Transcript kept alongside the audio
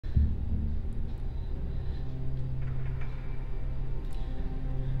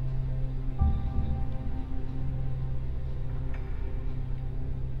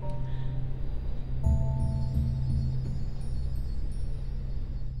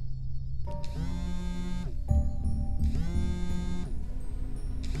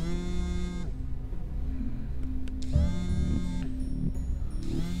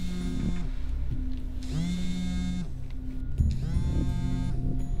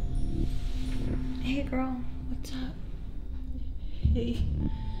Hey girl, what's up? Hey,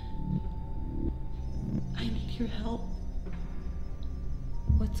 I need your help.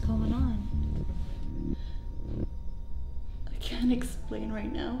 What's going on? I can't explain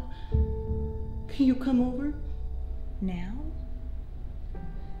right now. Can you come over? Now?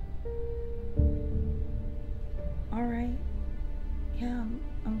 Alright. Yeah,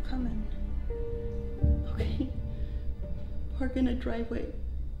 I'm coming. Okay. Park in a driveway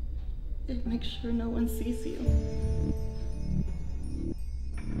and make sure no one sees you.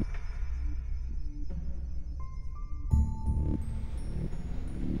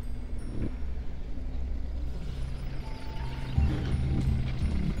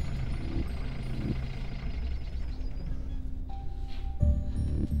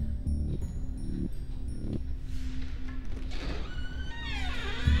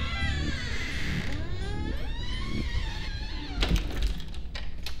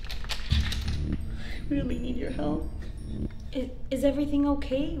 I really need your help. Is everything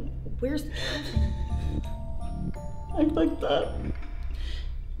okay? Where's the I fucked up.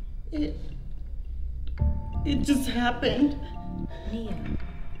 It just happened. Nia,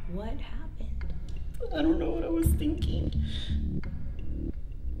 what happened? I don't know what I was thinking.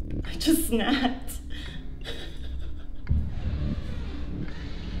 I just snapped.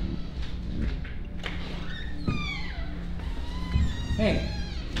 Hey.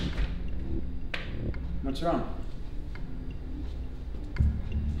 What's wrong?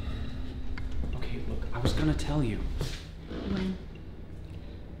 Okay, look, I was gonna tell you.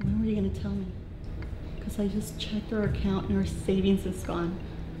 When were you gonna tell me? Because I just checked her account and her savings is gone.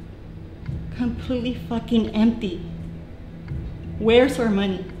 Completely fucking empty. Where's her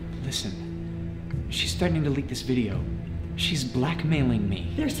money? Listen, she's threatening to leak this video. She's blackmailing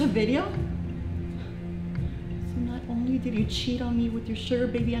me. There's a video? So not only did you cheat on me with your sugar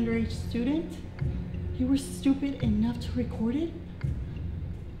baby underage student, you were stupid enough to record it?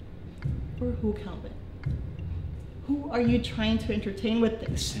 Or who, Calvin? Who are you trying to entertain with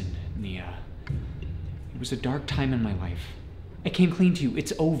this? Listen, Nia. It was a dark time in my life. I came clean to you.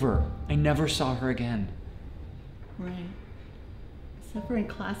 It's over. I never saw her again. Right. Except for in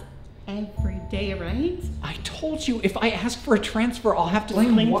class every day, right? I told you, if I ask for a transfer, I'll have to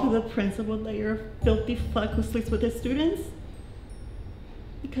Explain to the principal that you're a filthy fuck who sleeps with his students?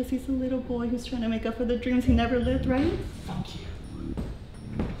 Because he's a little boy who's trying to make up for the dreams he never lived, right? Fuck you.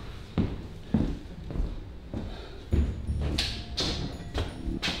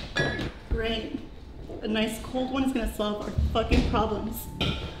 Great. A nice cold one is gonna solve our fucking problems.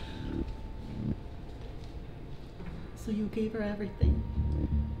 So you gave her everything.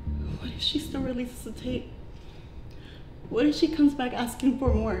 What if she still releases the tape? What if she comes back asking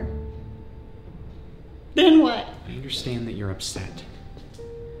for more? Then what? I understand that you're upset.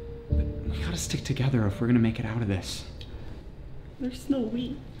 But we gotta stick together if we're gonna make it out of this. There's no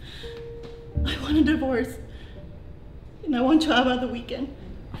we. I want a divorce. And I want Chava the weekend.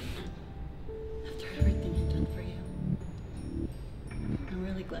 After everything I've done for you. I'm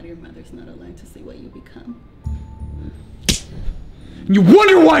really glad your mother's not alive to see what you become. You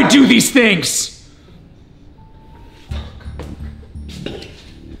wonder why I do these things!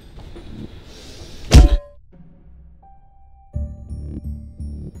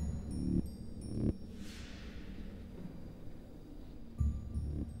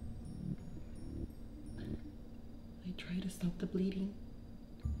 I try to stop the bleeding.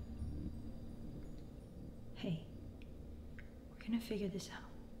 Hey, we're gonna figure this out.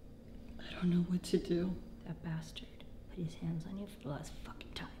 I don't know what to do. That bastard put his hands on you for the last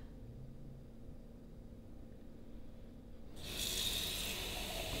fucking time.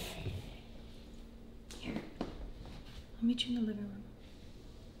 Here, I'll meet you in the living room.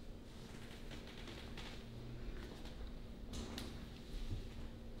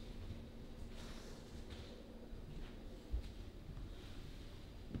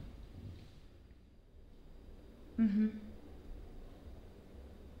 Mm-hmm.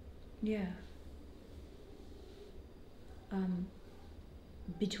 Yeah.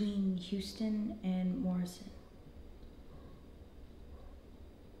 Between Houston and Morrison.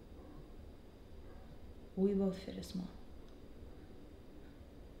 We both fit a small.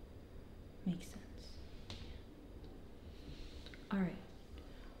 Makes sense. All right.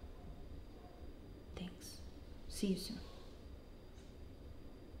 Thanks. See you soon.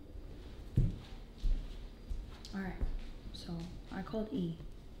 All right. So I called E.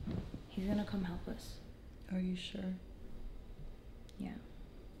 He's gonna come help us. Are you sure? Yeah.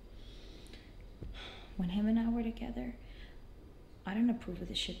 When him and I were together, I didn't approve of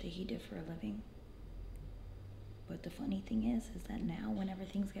the shit that he did for a living. But the funny thing is that now, whenever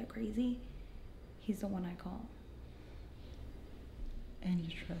things get crazy, he's the one I call. And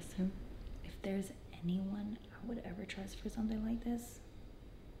you trust him? If there's anyone I would ever trust for something like this,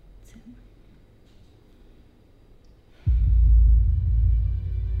 it's him.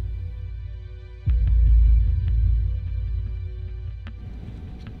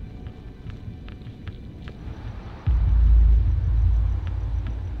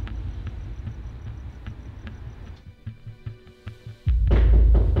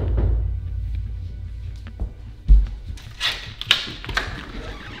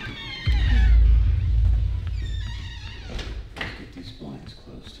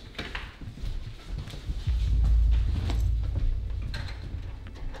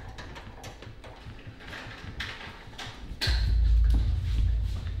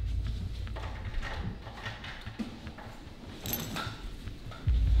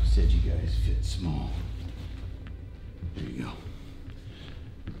 Said you guys fit small. There you go.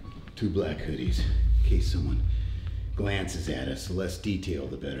 2 black hoodies, in case someone glances at us. The less detail,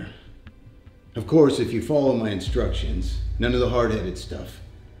 the better. Of course, if you follow my instructions, none of the hard-headed stuff,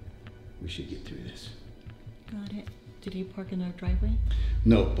 we should get through this. Got it. Did he park in our driveway?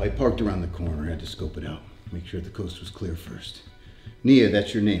 Nope, I parked around the corner. I had to scope it out. Make sure the coast was clear first. Nia,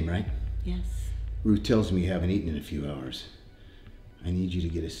 that's your name, right? Yes. Ruth tells me you haven't eaten in a few hours. I need you to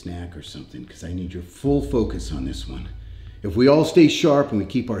get a snack or something, because I need your full focus on this one. If we all stay sharp and we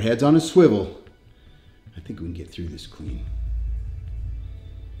keep our heads on a swivel, I think we can get through this clean.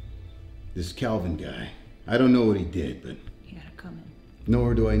 This Calvin guy, I don't know what he did, but... You gotta come in.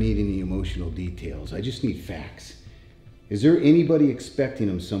 Nor do I need any emotional details. I just need facts. Is there anybody expecting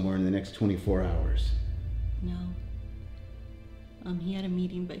him somewhere in the next 24 hours? No. He had a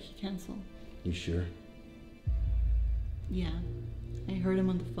meeting, but he canceled. You sure? Yeah. I heard him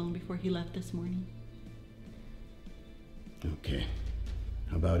on the phone before he left this morning. Okay.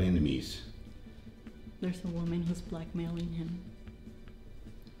 How about enemies? There's a woman who's blackmailing him.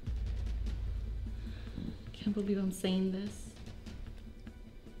 Can't believe I'm saying this.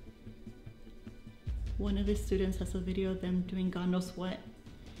 One of the students has a video of them doing God knows what.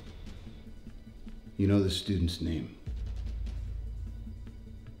 You know the student's name?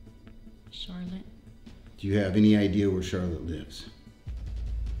 Charlotte. Do you have any idea where Charlotte lives?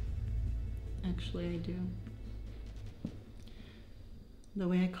 Actually, I do. The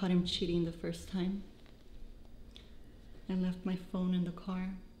way I caught him cheating the first time, I left my phone in the car.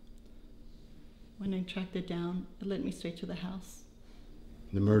 When I tracked it down, it led me straight to the house.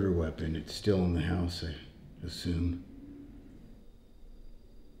 The murder weapon, it's still in the house, I assume.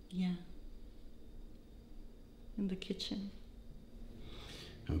 Yeah. In the kitchen.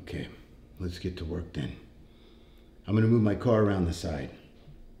 Okay, let's get to work then. I'm gonna move my car around the side.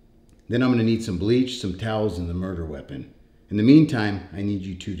 Then I'm gonna need some bleach, some towels, and the murder weapon. In the meantime, I need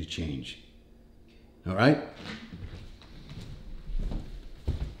you two to change. All right?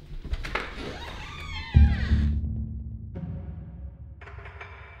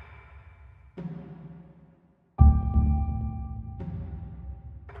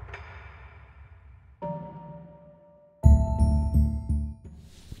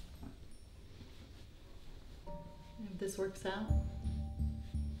 If this works out,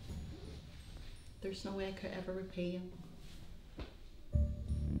 there's no way I could ever repay you.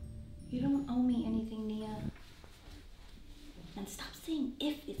 You don't owe me anything, Nia. And stop saying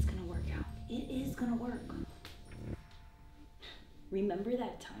if it's gonna work out. It is gonna work. Remember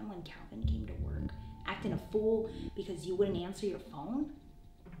that time when Calvin came to work acting a fool because you wouldn't answer your phone?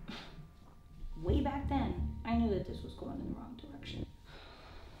 Way back then, I knew that this was going in the wrong direction.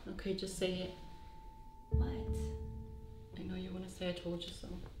 Okay, just say it. What? I know you want to say I told you so.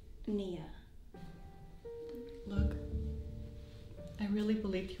 Nia. Look, I really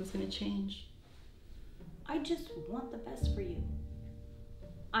believed he was going to change. I just want the best for you.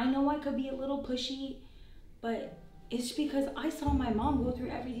 I know I could be a little pushy, but it's because I saw my mom go through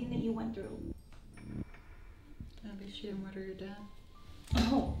everything that you went through. At least she didn't murder your dad.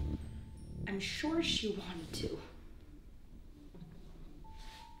 Oh, I'm sure she wanted to.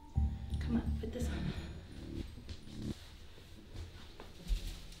 Come on, put this on.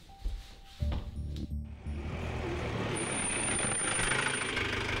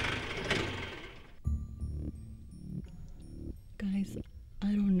 Guys, I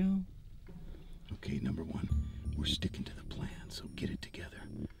don't know. Okay, number one, we're sticking to the plan, so get it together.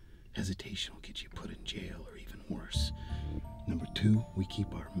 Hesitation will get you put in jail or even worse. Number two, do, we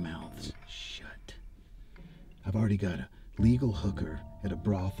keep our mouths shut. I've already got a legal hooker at a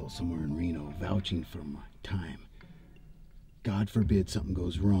brothel somewhere in Reno vouching for my time. God forbid something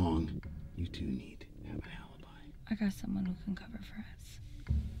goes wrong, you two need to have an alibi. I got someone who can cover for us.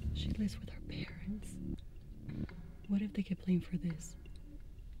 She lives with her parents. What if they get blamed for this?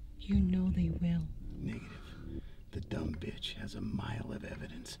 You know they will. Negative. The dumb bitch has a mile of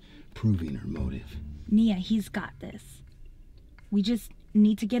evidence proving her motive. Nia, he's got this. We just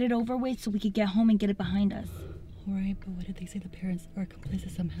need to get it over with so we could get home and get it behind us. All right, but what if they say the parents are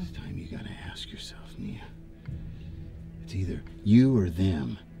complicit somehow? This time you gotta ask yourself, Nia. It's either you or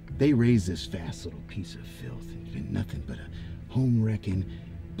them. They raised this fast little piece of filth and it's been nothing but a home-wrecking,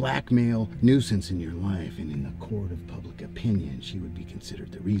 blackmail nuisance in your life, and in the court of public opinion, she would be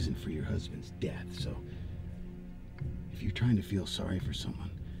considered the reason for your husband's death. So, if you're trying to feel sorry for someone,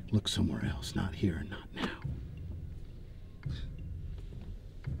 look somewhere else, not here and not now.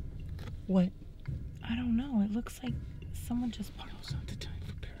 What? I don't know. It looks like someone just No, it's not the time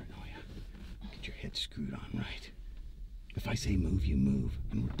for paranoia. Get your head screwed on right. If I say move, you move,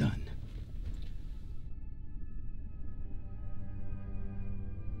 and we're done.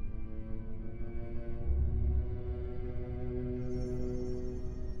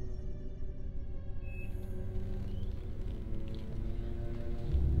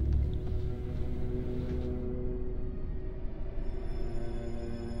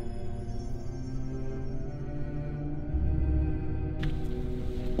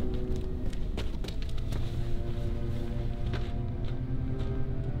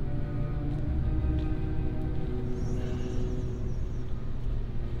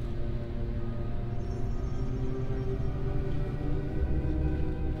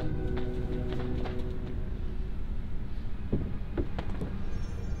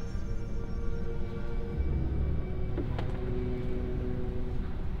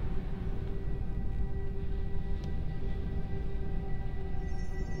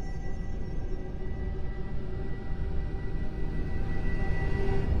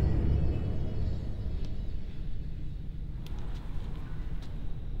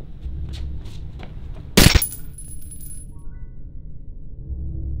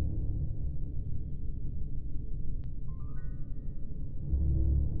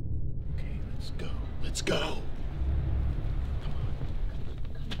 Let's go.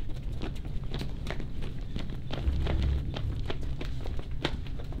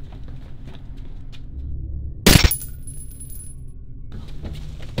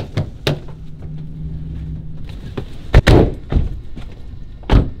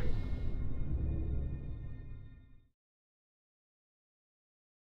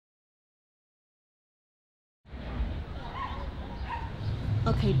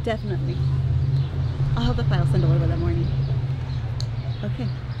 Okay, definitely. I'll have the file sent over that morning. Okay,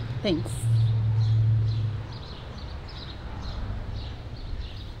 thanks.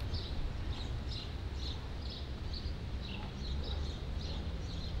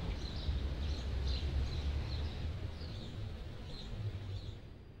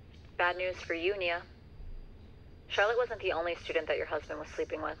 Bad news for you, Nia. Charlotte wasn't the only student that your husband was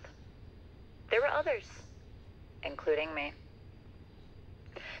sleeping with. There were others, including me.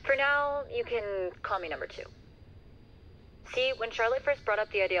 For now, you can call me number 2. See, when Charlotte first brought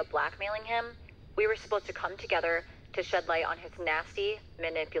up the idea of blackmailing him, we were supposed to come together to shed light on his nasty,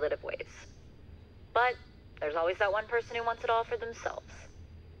 manipulative ways. But there's always that one person who wants it all for themselves.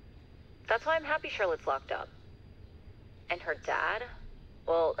 That's why I'm happy Charlotte's locked up. And her dad?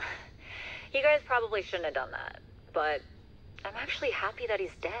 Well, you guys probably shouldn't have done that, but I'm actually happy that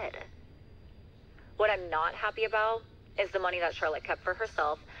he's dead. What I'm not happy about is the money that Charlotte kept for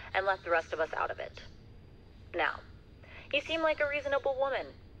herself and left the rest of us out of it. Now, you seem like a reasonable woman.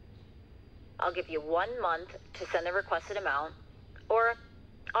 I'll give you 1 month to send the requested amount, or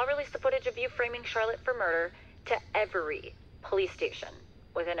I'll release the footage of you framing Charlotte for murder to every police station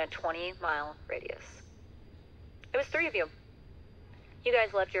within a 20-mile radius. It was 3 of you. You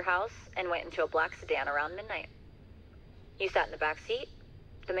guys left your house and went into a black sedan around midnight. You sat in the back seat,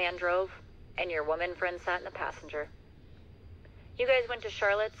 the man drove, and your woman friend sat in the passenger. You guys went to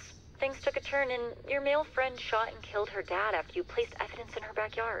Charlotte's, things took a turn, and your male friend shot and killed her dad after you placed evidence in her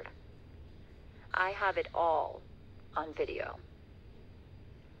backyard. I have it all on video.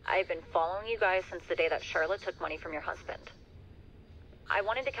 I've been following you guys since the day that Charlotte took money from your husband. I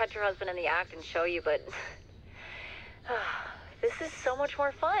wanted to catch your husband in the act and show you, but this is so much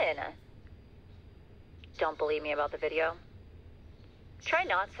more fun. Don't believe me about the video? Try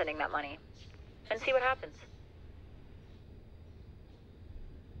not sending that money and see what happens.